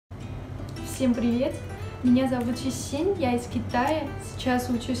Всем привет! Меня зовут Шэньчжэнь, я из Китая. Сейчас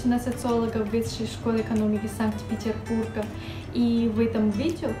учусь на социолога в Высшей школе экономики Санкт-Петербурга. И в этом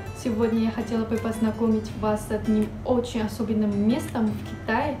видео сегодня я хотела бы познакомить вас с одним очень особенным местом в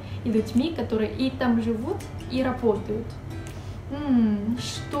Китае и людьми, которые и там живут, и работают.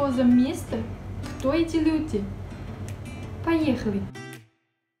 Что за место? Кто эти люди? Поехали!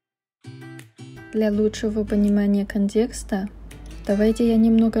 Для лучшего понимания контекста, давайте я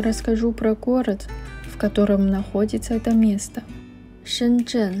немного расскажу про город, в котором находится это место.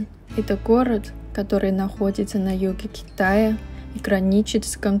 Шэньчжэнь – это город, который находится на юге Китая и граничит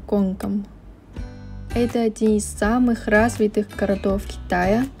с Гонконгом. Это один из самых развитых городов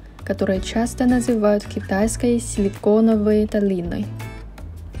Китая, который часто называют китайской силиконовой долиной.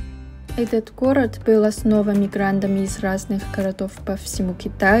 Этот город был основан мигрантами из разных городов по всему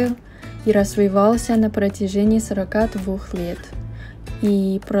Китаю и развивался на протяжении 42 лет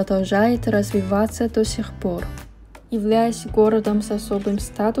и продолжает развиваться до сих пор. Являясь городом с особым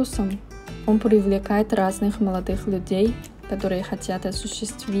статусом, он привлекает разных молодых людей, которые хотят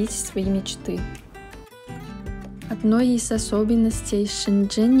осуществить свои мечты. Одной из особенностей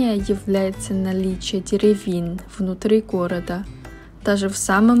Шэньчжэня является наличие деревень внутри города, даже в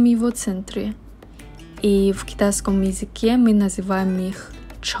самом его центре. И в китайском языке мы называем их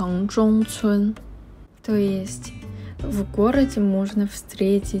чэнчжонгцун. То есть в городе можно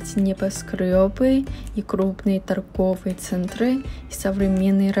встретить небоскребы и крупные торговые центры и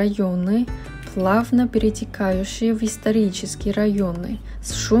современные районы, плавно перетекающие в исторические районы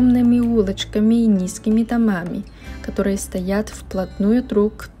с шумными улочками и низкими домами, которые стоят вплотную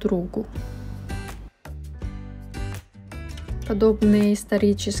друг к другу. Подобные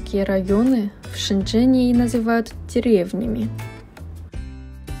исторические районы в Шэньчжэне и называют деревнями.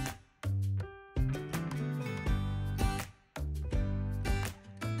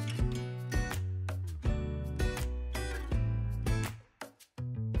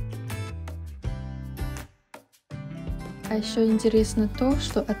 А еще интересно то,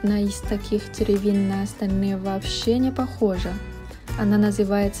 что одна из таких деревень на остальные вообще не похожа. Она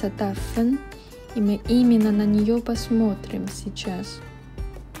называется Дафень, и мы именно на нее посмотрим сейчас.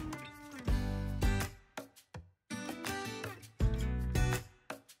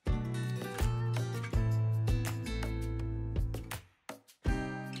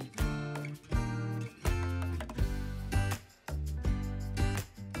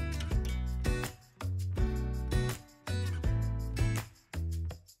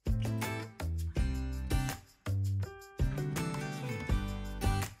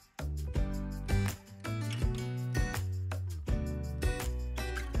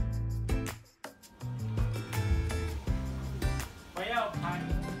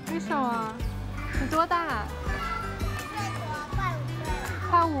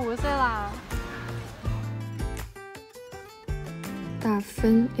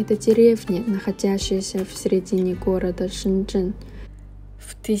 Дафень – это деревня, находящаяся в середине города Шэньчжэнь.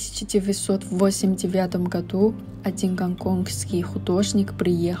 В 1989 году один гонконгский художник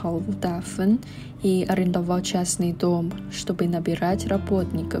приехал в Дафень и арендовал частный дом, чтобы набирать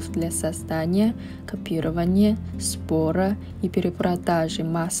работников для создания, копирования, сбора и перепродажи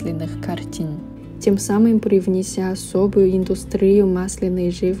масляных картин, тем самым привнеся особую индустрию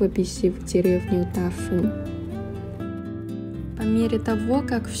масляной живописи в деревню Дафень. По мере того,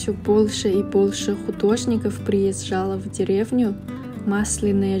 как все больше и больше художников приезжало в деревню,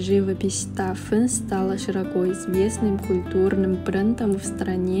 масляная живопись Дафень стала широко известным культурным брендом в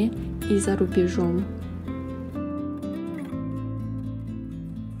стране и за рубежом.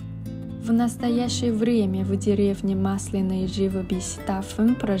 В настоящее время в деревне масляной живописи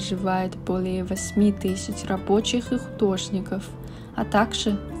Дафень проживает более 8000 рабочих и художников, а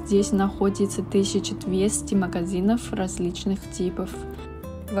также здесь находится 1200 магазинов различных типов,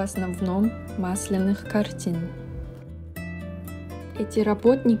 в основном масляных картин. Эти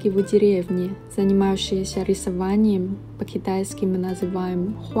работники в деревне, занимающиеся рисованием, по-китайски мы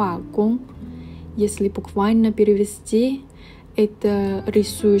называем хуагong, если буквально перевести, это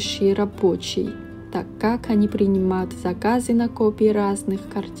рисующие рабочие, так как они принимают заказы на копии разных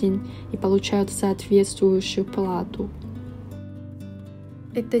картин и получают соответствующую плату.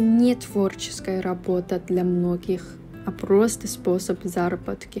 Это не творческая работа для многих, а просто способ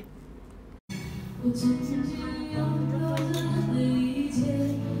заработка.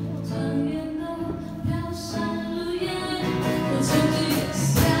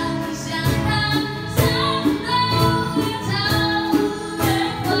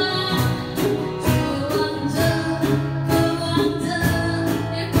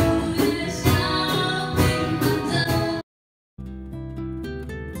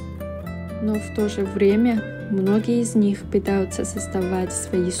 но в то же время многие из них пытаются создавать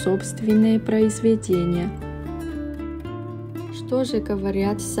свои собственные произведения. Что же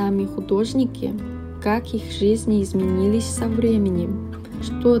говорят сами художники? Как их жизни изменились со временем?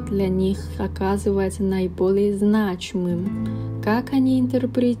 Что для них оказывается наиболее значимым? Как они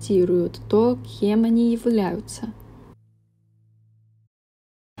интерпретируют то, кем они являются?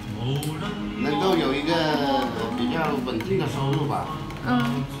 能够有一个比较稳定的收入吧。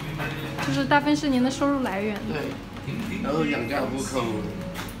就是大分是您的收入来源。对，然后养家糊口，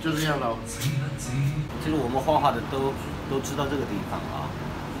就这样咯。其实我们画画的都知道这个地方啊，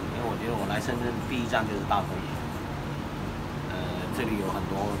因为我觉得我来深圳第一站就是大分。这里有很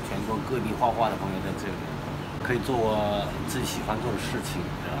多全国各地画画的朋友在这里，可以做自己喜欢做的事情，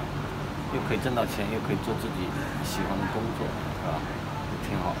是吧？又可以挣到钱，又可以做自己喜欢的工作，是吧？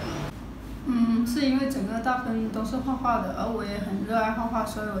挺好的。是因为整个大分都是画画的，而我也很热爱画画，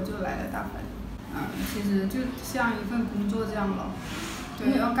所以我就来了大分。其实就像一份工作这样咯，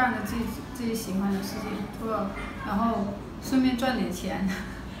对，要干着自己喜欢的事情做，然后顺便赚点钱。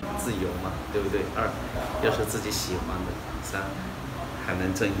自由嘛，对不对？二，要是自己喜欢的；三，还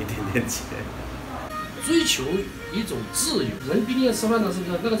能挣一点点钱。追求一种自由，人毕竟要吃饭的，是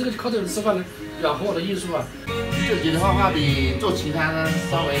不是？那个这个靠这个吃饭呢，养活我的艺术啊。就觉得画画比做其他的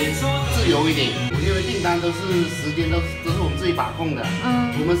稍微自由一点，因为订单都是时间都是我们自己把控的。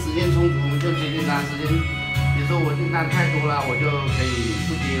我们时间充足，我们就接订单；时间，比如说我订单太多了，我就可以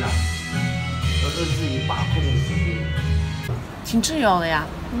不接了，都是自己把控的时间。挺自由的呀，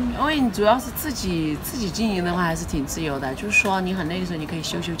因为你主要是自己经营的话，还是挺自由的。就是说你很累的时候，你可以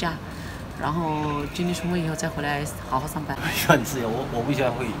休假，然后精力充分以后再回来好好上班。很自由，我不喜欢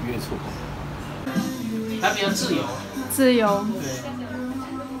会约束。它比较自由，自由，对，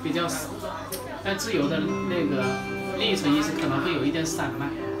比较，但自由的那个另一层意思可能会有一点散漫。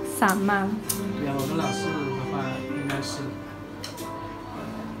散漫。对呀，我们老师的话应该是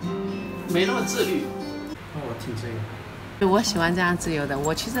没那么自律。我挺自由。我喜欢这样自由的，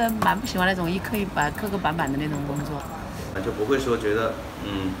我其实蛮不喜欢那种磕磕板板的那种工作。就不会说觉得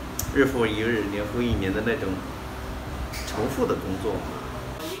日复一日、年复一年的那种重复的工作。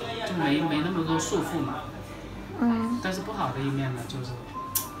就没那么多束缚嘛。但是不好的一面呢，就是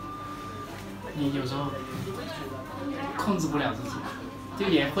你有时候控制不了自己，就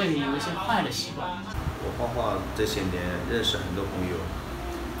也会有一些坏的习惯。我画画这些年认识很多朋友，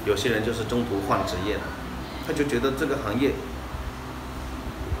有些人就是中途换职业的，他就觉得这个行业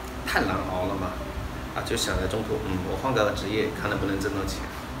太难熬了嘛，就想在中途我换个职业看能不能挣到钱。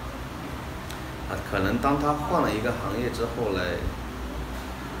可能当他换了一个行业之后呢，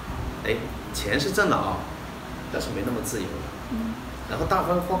钱是挣了但是没那么自由了。然后大部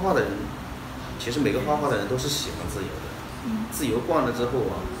分画画的人，其实每个画画的人都是喜欢自由的。自由惯了之后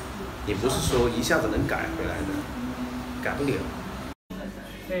你不是说一下子能改回来的，改不了。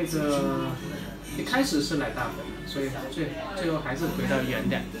那个一开始是来大分，所以最后还是回到原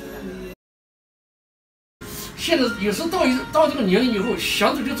点。现在有时候到这个年龄以后，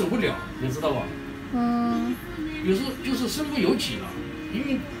想走就走不了，你知道吧？有时候就是身不由己了，因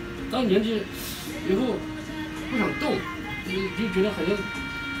为到年纪以后不想动，就觉得好像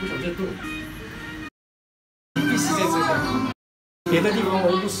不想再动。必须在这个，别的地方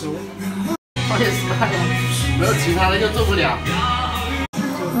我又不熟。创业失败了，没有其他的就做不了。就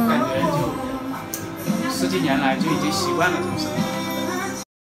感觉就10几年来就已经习惯了这种生活。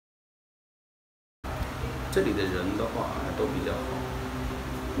这里的人的话都比较好。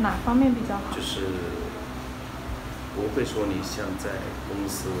哪方面比较好？就是不会说你像在公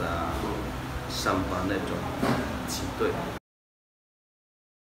司上班那种挤兑。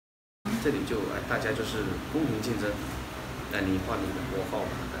这里就大家就是公平竞争，你画你的，我画我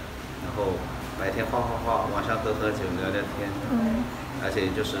的，然后白天画，晚上喝酒聊天。而且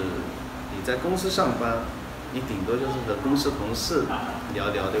就是你在公司上班，你顶多就是和公司同事聊，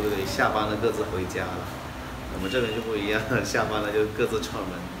对不对？下班了各自回家了。我们这边就不一样，下班了就各自串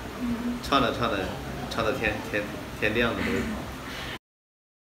门，串到天亮的都有。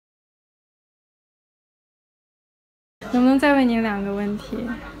能不能再问您2个问题？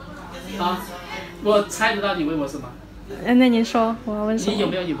我猜得到你问我什么。那您说，我要问什么？你有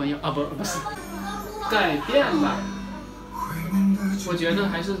没有女朋友？不是，改变吧。我觉得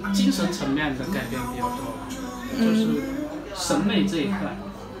还是精神层面的改变比较多，就是审美这一块，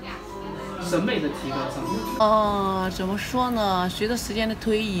审美的提高上面。怎么说呢？随着时间的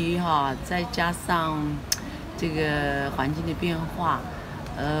推移再加上这个环境的变化，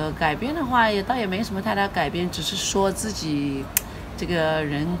改变的话倒也没什么太大改变，只是说自己这个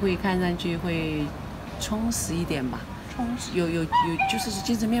人会看上去会充实一点吧。就是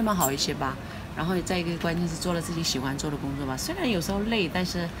精神面貌好一些吧。然后再一个关键是做了自己喜欢做的工作吧，虽然有时候累，但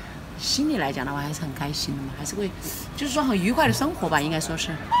是心里来讲的话还是很开心的嘛，还是会就是说很愉快的生活吧，应该说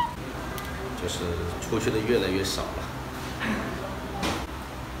是。就是出去的越来越少了。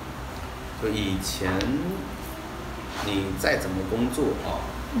就以前你再怎么工作啊，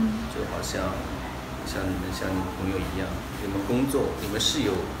就好像像你朋友一样，你们工作你们是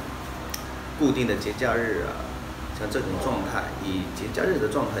有固定的节假日啊，像这种状态，以节假日的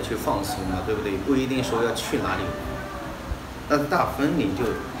状态去放松嘛，对不对？不一定说要去哪里。但是大分你就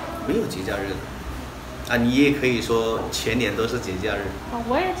没有节假日的啊，你也可以说全年都是节假日。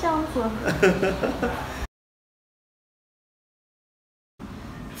我也这样子。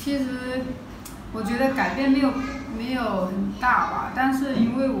其实我觉得改变没有很大吧，但是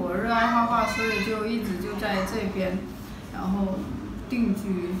因为我热爱画画，所以就一直就在这边，然后定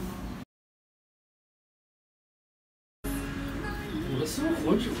居。我的生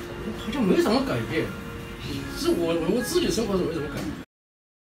活就好像没什么改变，是我自己生活是没什么改变。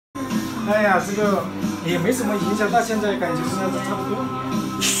哎呀，这个也没什么影响，到现在感觉是那样子差不多。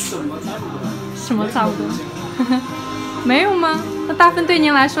什么差不多？没有吗？那大分对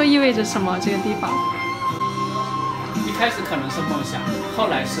您来说意味着什么？这个地方？一开始可能是梦想，后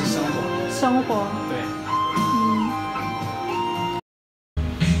来是生活。生活。对。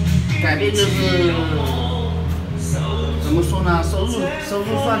改变就是怎么说呢？收入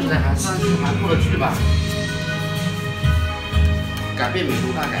算起来还算是还过得去吧。改变没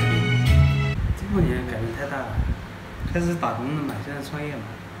多大改变。这么年改变太大了，开始打工了嘛，现在创业嘛，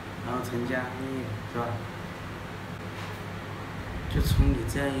然后成家立业，是吧？就从你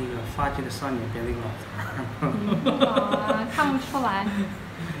这样一个发迹的少年变成一个老头。看不出来。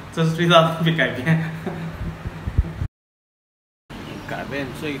这是最大的改变。改变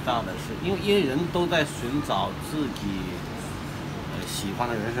最大的是，因为人都在寻找自己喜欢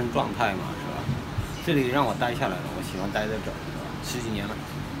的人生状态嘛，是吧？这里让我待下来了，我喜欢待在这儿10几年了。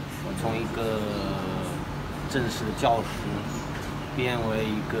我从一个正式的教师变为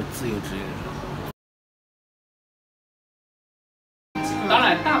一个自由职业者。当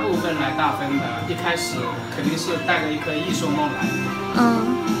然，大部分来大分的，一开始肯定是带着一颗艺术梦来。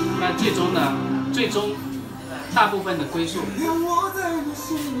那最终大部分的归宿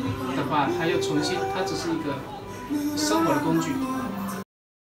的话，它又重新，它只是一个生活的工具。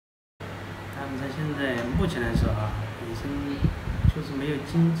他们在现在目前来说啊，已经就是没有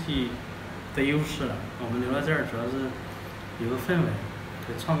经济的优势了。我们留到这儿主要是有个氛围，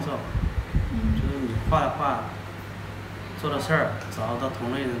可以创造，就是你画的画。做的事儿，找到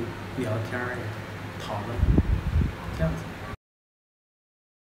同类人聊天儿，讨论，这样子。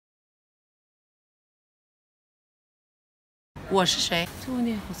我是谁？这个问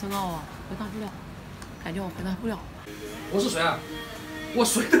题好深奥啊，回答不了，感觉我回答不了。我是谁啊？我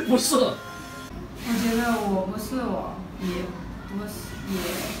谁都不是。我觉得我不是我，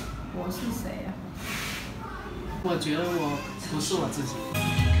我是谁呀？我觉得我不是我自己。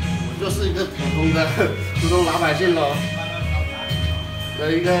我就是一个普通老百姓咯。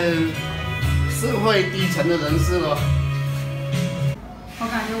的一个社会低层的人士咯。我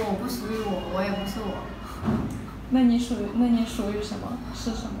感觉我不属于我也不是我。那你属于什么？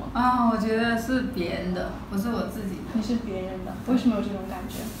是什么？啊，我觉得是别人的，不是我自己的。你是别人的，为什么有这种感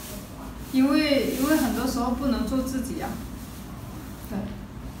觉？因为很多时候不能做自己呀。对。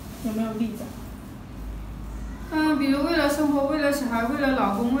有没有例子？比如为了生活，为了小孩，为了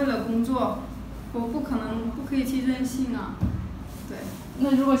老公，为了工作，我不可以去任性啊。对。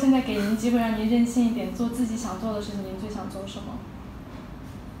那如果现在给您机会让您任性一点，做自己想做的事情，您最想做什么？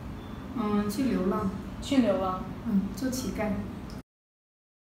去流浪。去流浪。做乞丐。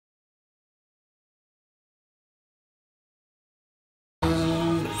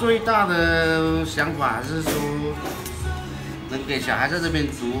最大的想法还是说，能给小孩在这边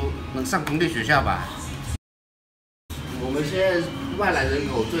读，能上公立学校吧。我们现在外来人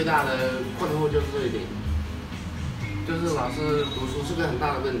口最大的困惑就是这一点。就是老师读书是个很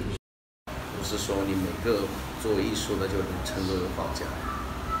大的问题。不是说你每个做艺术的就能称作为画家，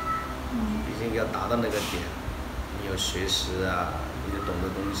毕竟要达到那个点，你有学识啊，你懂的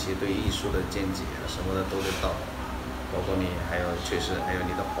东西，对艺术的见解啊什么的都得到，包括你确实还有你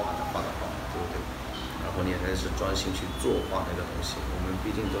的画的好，对不对？然后你还是专心去作画那个东西。我们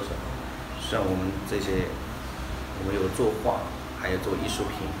毕竟都是，像我们这些，我们有做画，还有做艺术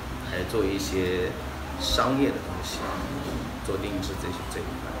品，还有做一些商业的东西，做定制这一块，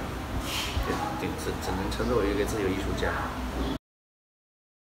只能称作为一个自由艺术家。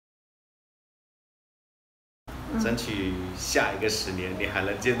争取下一个10年你还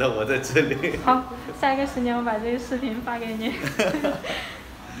能见到我在这里。好，下一个10年我把这个视频发给你。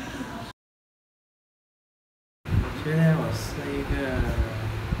我觉得我是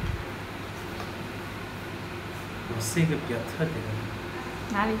一个比较特别的人。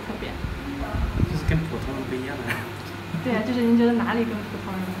哪里特别？就是跟普通人不一样的。对啊，就是您觉得哪里跟普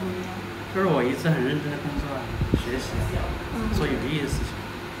通人不一样？就是我一直很认真的工作啊，学习啊，做有意义的事情，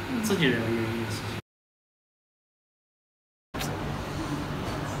自己认为有意义的事情。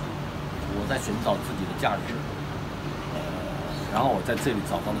我在寻找自己的价值，然后我在这里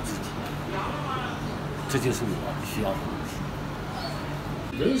找到了自己，这就是我需要的东西。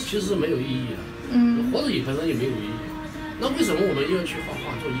人其实没有意义的，活着也本身也没有意义。那为什么我们又要去画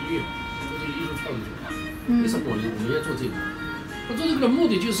画、做音乐、做这个艺术创作？为什么我们要做这个？我做这个的目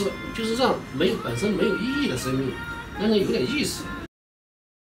的就是让本身没有意义的生命，让人有点意思。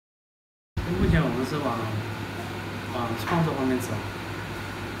目前我们是往创作方面走，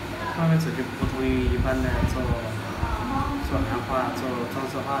就不同于一般的做兰花、做装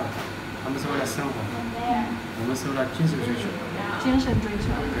饰画的，他们是为了生活，我们是为了精神追求。精神追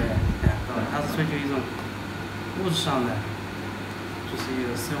求。对，他是追求一种物质上的，就是一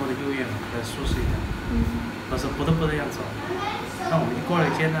个生活的优越和舒适一点，不是不得不要做。但我们就过了一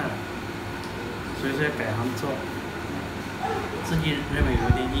个阶段了，所以说要改行做自己认为有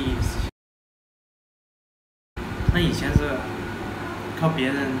点意义的事情。那以前是靠别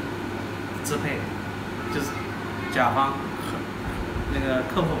人支配，就是甲方和那个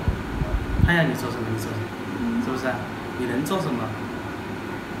客户，他要你做什么你做什么，是不是啊？你能做什么，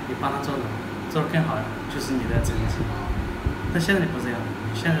你帮他做什么，做得更好就是你的成绩。但现在你不这样，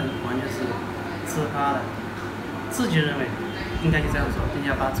你现在完全是自发的，自己认为应该就这样做，并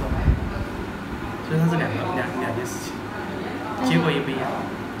且把它做好。所以它是两件事情，结果也不一样。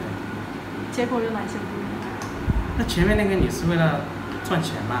对。结果有哪些不一样？那前面那个你是为了赚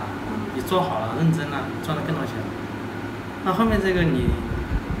钱嘛，你做好了、认真了，赚了更多钱。那后面这个你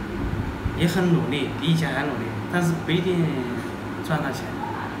很努力，比以前还努力，但是不一定赚到钱，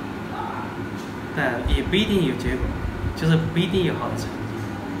但也不一定有结果，就是不一定有好的成绩。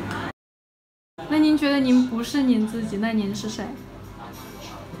那您觉得您不是您自己，那您是谁？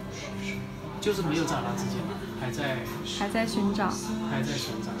就是没有找到自己，还在寻找，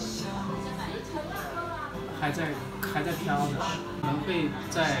还在飘着，可能会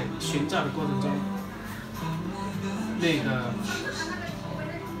在寻找的过程中，那个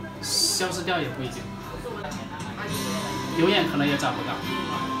消失掉也不一定，永远可能也找不到，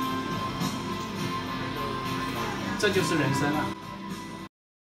这就是人生啊。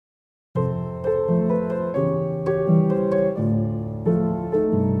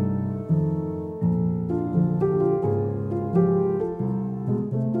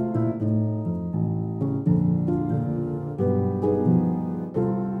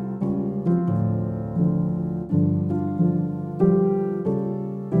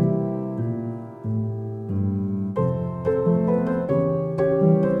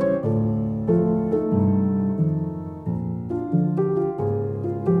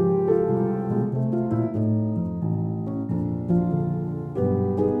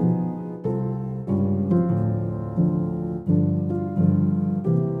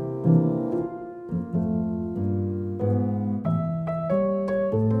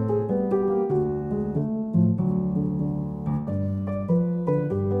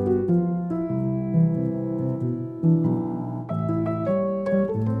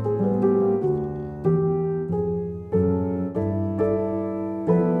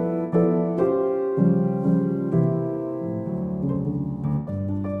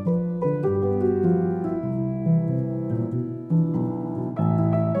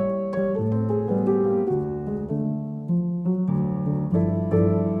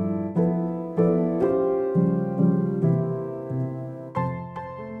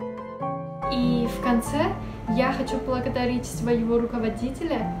И в конце я хочу поблагодарить своего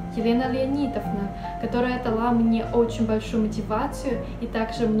руководителя Елену Леонидовну, которая дала мне очень большую мотивацию и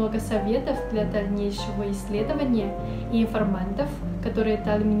также много советов для дальнейшего исследования, и информантов, которые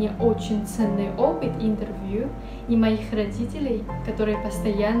дали мне очень ценный опыт и интервью, и моих родителей, которые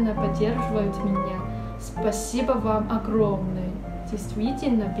постоянно поддерживают меня. Спасибо вам огромное.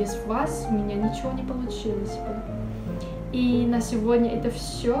 Действительно, без вас у меня ничего не получилось бы. И на сегодня это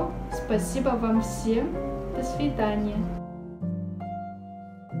все. Спасибо вам всем. До свидания.